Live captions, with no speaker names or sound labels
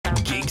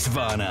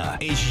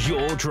Geeksvana is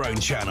your drone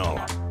channel.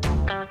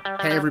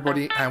 Hey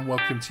everybody, and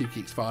welcome to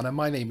Geeksvana.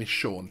 My name is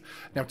Sean.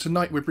 Now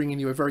tonight we're bringing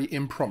you a very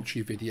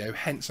impromptu video,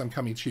 hence I'm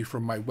coming to you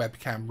from my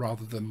webcam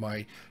rather than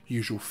my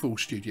usual full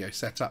studio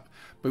setup.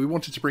 But we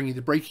wanted to bring you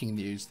the breaking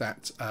news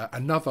that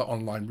another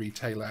online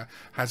retailer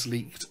has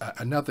leaked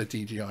another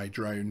DJI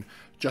drone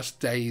just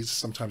days,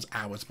 sometimes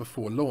hours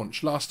before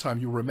launch. Last time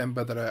you'll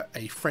remember that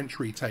a French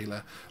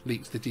retailer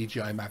leaked the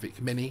DJI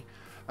Mavic Mini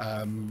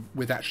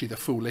with actually the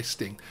full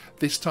listing.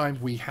 This time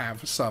we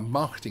have some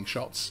marketing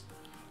shots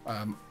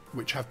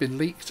which have been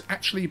leaked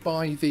actually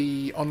by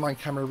the online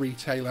camera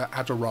retailer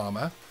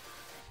Adorama.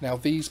 Now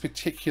these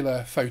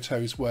particular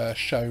photos were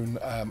shown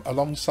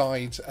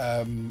alongside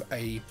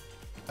a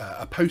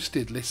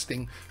posted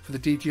listing for the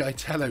DJI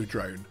Tello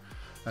drone,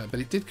 but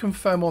it did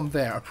confirm on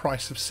there a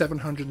price of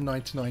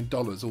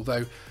 $799,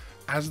 although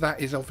as that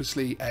is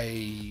obviously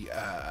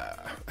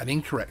an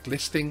incorrect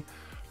listing,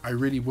 I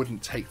really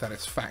wouldn't take that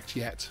as fact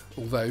yet,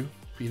 although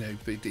you know,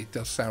 it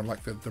does sound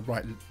like the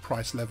right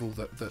price level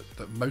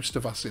that most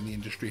of us in the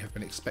industry have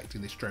been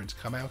expecting this drone to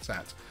come out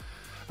at.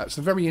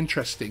 Some very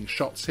interesting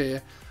shots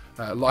here,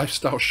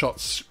 lifestyle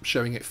shots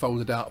showing it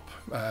folded up,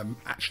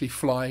 actually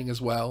flying as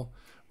well,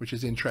 which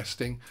is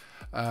interesting.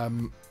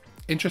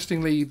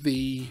 Interestingly,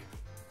 the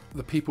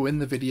people in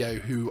the video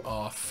who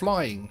are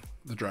flying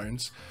the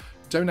drones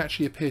don't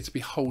actually appear to be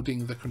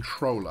holding the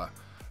controller,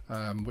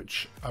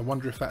 which I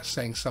wonder if that's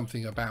saying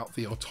something about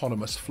the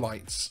autonomous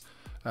flights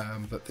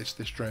that this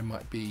drone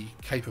might be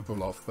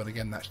capable of, but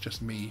again that's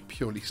just me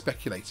purely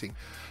speculating.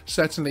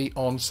 Certainly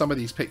on some of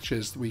these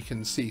pictures we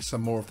can see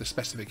some more of the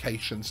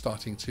specifications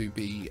starting to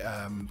be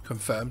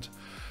confirmed.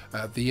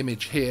 The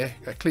image here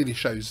clearly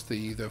shows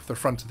the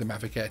front of the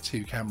Mavic Air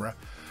 2 camera,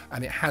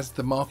 and it has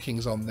the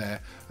markings on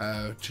there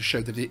to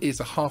show that it is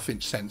a 1/2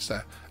 inch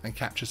sensor and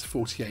captures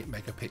 48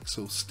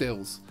 megapixel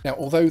stills. Now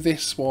although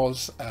this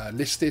was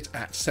listed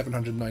at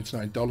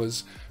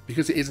 $799,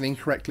 because it is an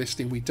incorrect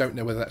listing, we don't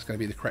know whether that's going to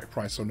be the correct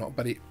price or not,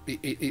 but it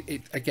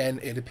again,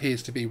 it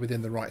appears to be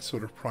within the right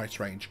sort of price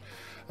range.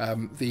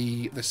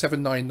 The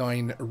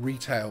 $799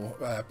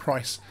 retail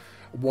price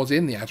was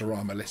in the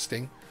Adorama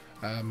listing,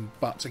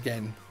 but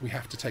again we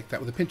have to take that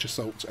with a pinch of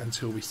salt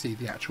until we see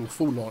the actual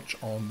full launch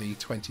on the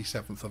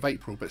 27th of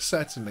April. But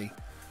certainly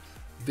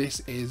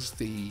this is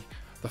the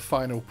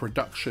final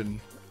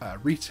production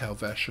retail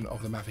version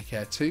of the Mavic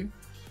Air 2,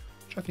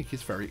 which I think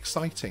is very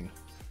exciting.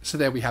 So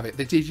there we have it,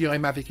 the DJI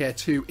Mavic Air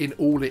 2 in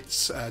all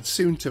its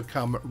soon to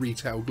come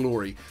retail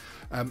glory.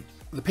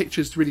 The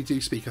pictures really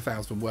do speak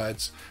 1,000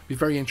 words. It'll be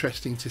very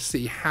interesting to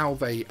see how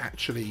they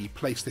actually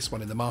place this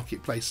one in the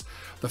marketplace.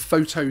 The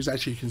photos,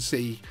 as you can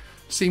see,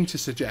 seem to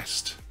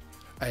suggest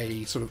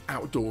a sort of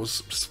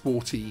outdoors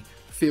sporty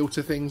feel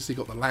to things. You've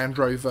got the Land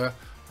Rover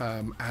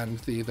and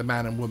the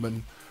man and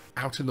woman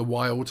out in the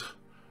wild,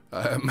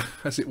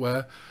 as it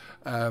were,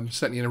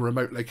 certainly in a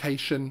remote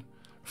location,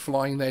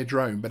 flying their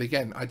drone. But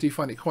again, I do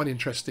find it quite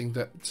interesting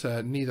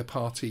that neither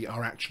party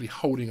are actually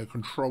holding a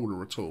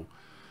controller at all.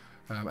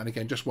 And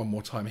again, just one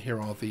more time, here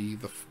are the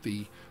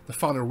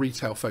final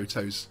retail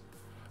photos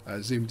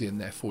zoomed in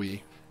there for you.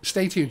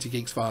 Stay tuned to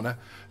Geeksvana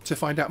to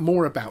find out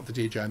more about the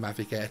DJI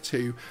Mavic Air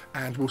 2,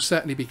 and we'll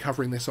certainly be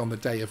covering this on the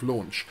day of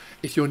launch.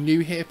 If you're new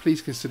here,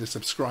 please consider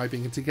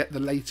subscribing, and to get the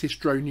latest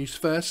drone news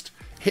first,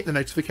 hit the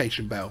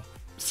notification bell.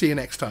 See you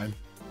next time.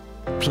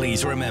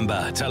 Please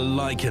remember to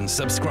like and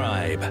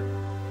subscribe.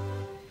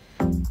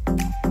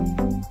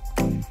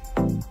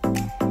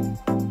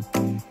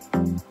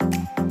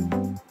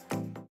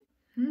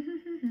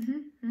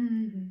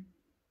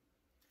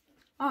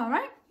 All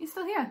right, you're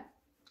still here.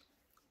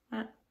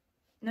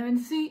 No one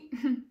to see.